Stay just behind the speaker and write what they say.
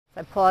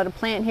I pull out a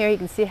plant here, you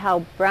can see how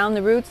brown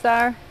the roots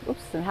are.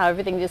 Oops, and how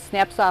everything just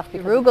snaps off. The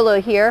arugula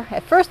here,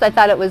 at first I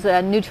thought it was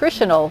a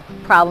nutritional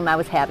problem I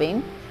was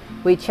having.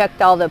 We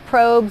checked all the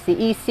probes,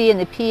 the EC and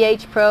the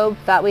pH probe,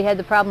 thought we had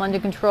the problem under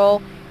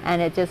control,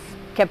 and it just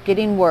kept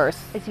getting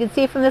worse. As you can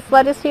see from this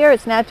lettuce here,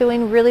 it's not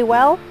doing really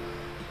well.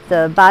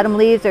 The bottom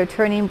leaves are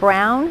turning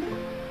brown.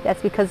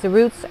 That's because the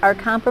roots are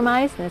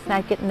compromised and it's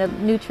not getting the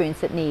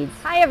nutrients it needs.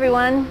 Hi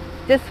everyone,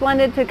 just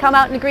wanted to come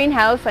out in the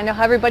greenhouse. I know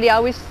how everybody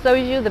always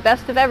shows you the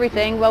best of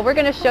everything. Well, we're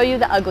going to show you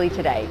the ugly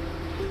today.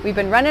 We've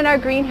been running our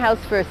greenhouse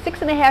for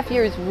 6.5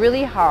 years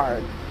really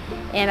hard.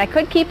 And I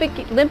could keep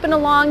it limping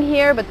along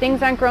here, but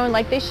things aren't growing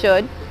like they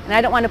should. And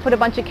I don't want to put a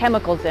bunch of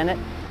chemicals in it.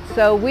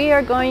 So we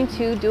are going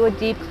to do a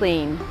deep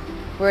clean.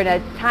 We're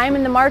at a time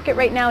in the market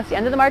right now, it's the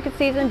end of the market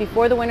season,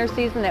 before the winter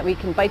season, that we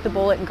can bite the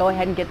bullet and go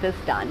ahead and get this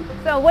done.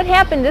 So what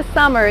happened this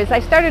summer is I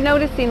started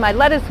noticing my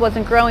lettuce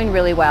wasn't growing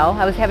really well.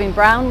 I was having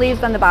brown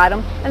leaves on the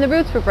bottom and the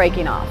roots were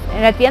breaking off.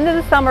 And at the end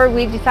of the summer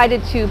we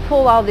decided to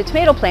pull all the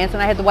tomato plants,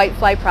 and I had the white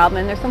fly problem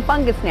and there's some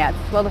fungus gnats.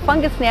 Well, the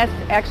fungus gnats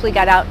actually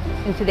got out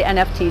into the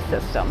NFT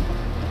system.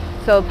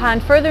 So upon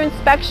further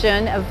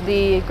inspection of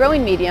the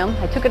growing medium,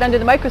 I took it under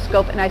the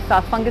microscope and I saw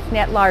fungus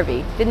gnat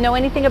larvae. Didn't know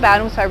anything about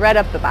them, so I read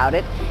up about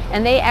it.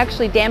 And they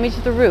actually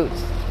damaged the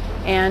roots.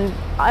 And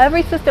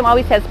every system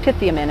always has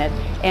pythium in it.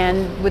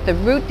 And with the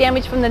root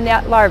damage from the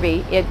gnat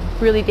larvae, it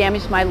really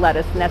damaged my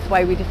lettuce. And that's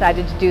why we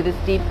decided to do this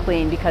deep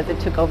clean, because it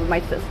took over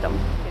my system.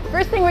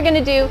 First thing we're going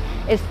to do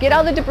is get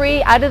all the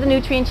debris out of the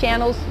nutrient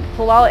channels,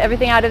 pull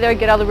everything out of there,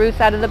 get all the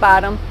roots out of the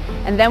bottom.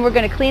 And then we're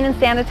going to clean and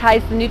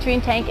sanitize the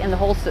nutrient tank and the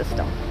whole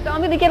system. So I'm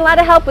going to get a lot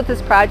of help with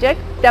this project.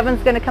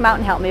 Devon's going to come out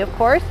and help me, of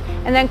course.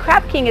 And then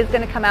Crop King is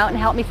going to come out and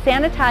help me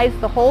sanitize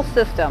the whole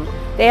system.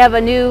 They have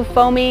a new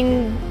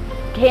foaming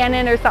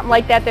cannon or something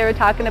like that they were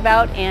talking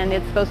about, and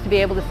it's supposed to be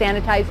able to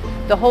sanitize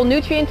the whole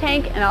nutrient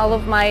tank and all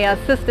of my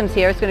systems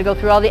here. It's going to go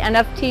through all the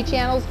NFT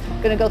channels,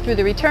 going to go through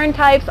the return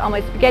types, all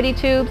my spaghetti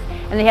tubes,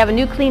 and they have a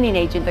new cleaning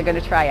agent they're going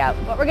to try out.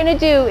 What we're going to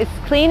do is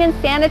clean and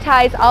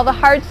sanitize all the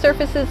hard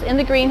surfaces in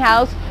the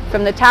greenhouse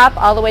from the top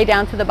all the way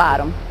down to the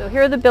bottom. So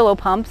here are the billow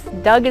pumps.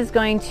 Doug is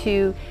going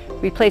to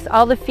replace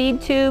all the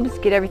feed tubes,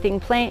 get everything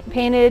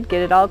painted,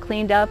 get it all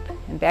cleaned up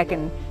and back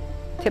in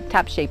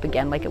tip-top shape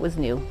again like it was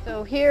new.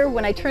 So here,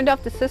 when I turned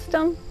off the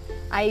system,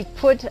 I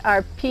put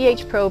our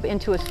pH probe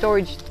into a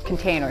storage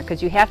container,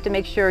 because you have to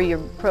make sure your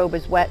probe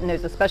is wet and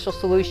there's a special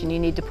solution you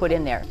need to put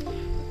in there.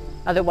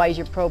 Otherwise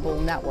your probe will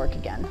not work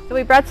again. So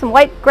we brought some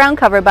white ground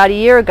cover about a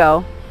year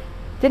ago.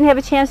 Didn't have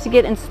a chance to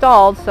get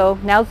installed, so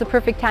now's the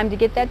perfect time to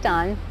get that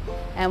done.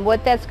 And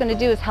what that's going to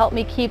do is help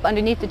me keep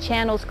underneath the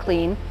channels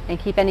clean and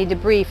keep any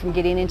debris from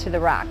getting into the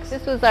rocks.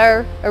 This was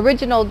our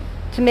original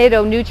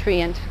tomato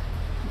nutrient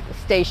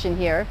station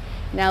here.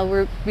 Now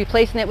we're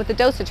replacing it with the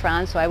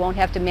dosatron, so I won't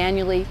have to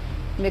manually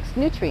mix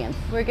nutrients.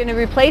 We're going to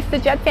replace the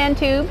jet fan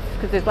tubes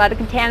because there's a lot of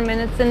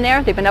contaminants in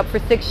there. They've been up for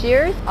 6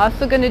 years.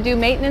 Also going to do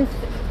maintenance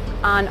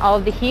on all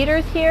of the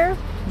heaters here,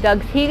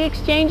 Doug's heat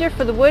exchanger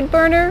for the wood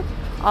burner,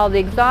 all the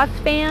exhaust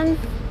fans,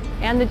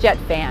 and the jet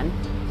fan.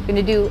 Going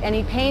to do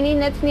any painting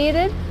that's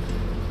needed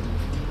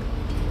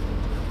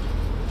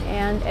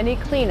and any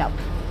cleanup.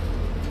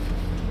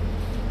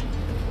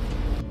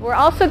 We're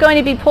also going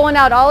to be pulling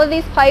out all of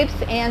these pipes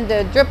and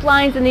the drip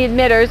lines and the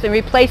emitters and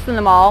replacing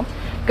them all.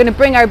 Going to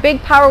bring our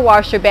big power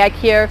washer back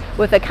here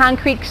with a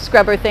concrete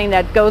scrubber thing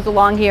that goes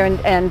along here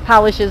and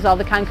polishes all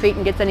the concrete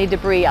and gets any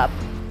debris up.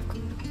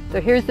 So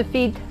here's the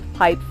feed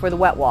pipe for the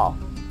wet wall.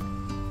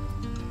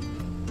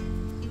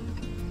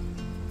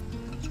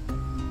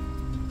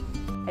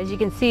 As you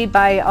can see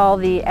by all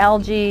the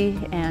algae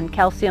and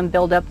calcium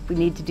buildup, we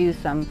need to do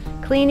some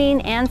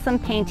cleaning and some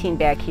painting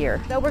back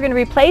here. So we're going to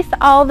replace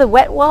all the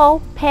wet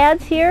wall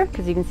pads here,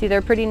 because you can see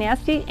they're pretty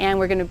nasty, and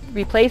we're going to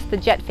replace the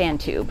jet fan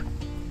tube.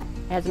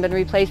 It hasn't been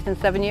replaced in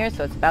 7 years,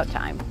 so it's about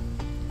time.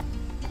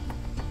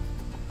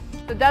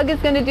 So Doug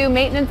is going to do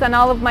maintenance on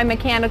all of my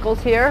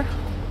mechanicals here,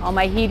 all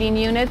my heating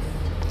units,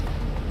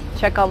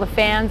 check all the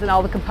fans and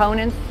all the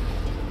components.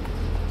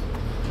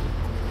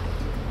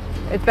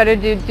 It's better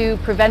to do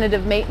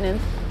preventative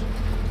maintenance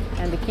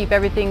and to keep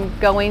everything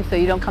going so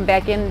you don't come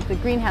back into the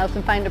greenhouse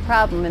and find a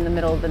problem in the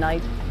middle of the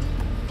night.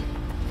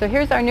 So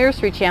here's our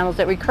nursery channels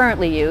that we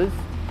currently use.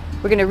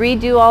 We're going to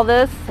redo all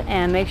this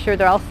and make sure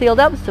they're all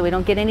sealed up so we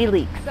don't get any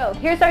leaks. So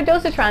here's our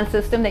dosatron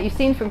system that you've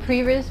seen from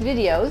previous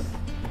videos.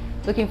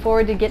 Looking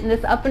forward to getting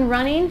this up and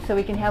running so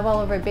we can have all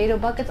of our Beto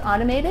buckets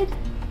automated.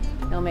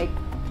 It'll make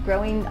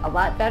growing a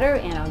lot better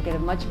and I'll get a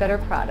much better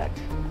product.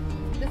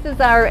 This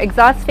is our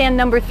exhaust fan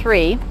number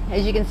 3.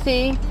 As you can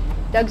see,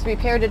 Doug's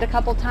repaired it a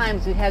couple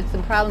times. We've had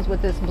some problems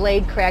with this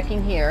blade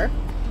cracking here.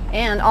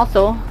 And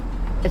also,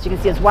 as you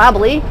can see, it's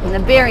wobbly and the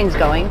bearing's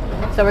going.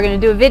 So we're going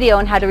to do a video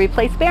on how to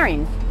replace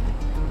bearings.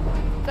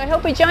 So I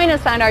hope you join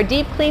us on our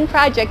deep clean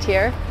project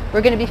here.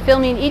 We're going to be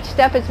filming each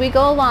step as we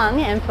go along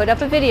and put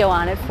up a video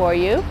on it for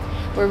you.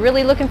 We're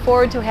really looking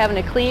forward to having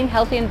a clean,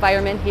 healthy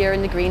environment here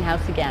in the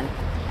greenhouse again.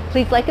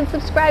 Please like and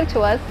subscribe to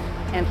us.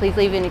 And please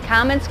leave any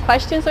comments,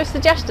 questions, or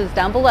suggestions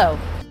down below.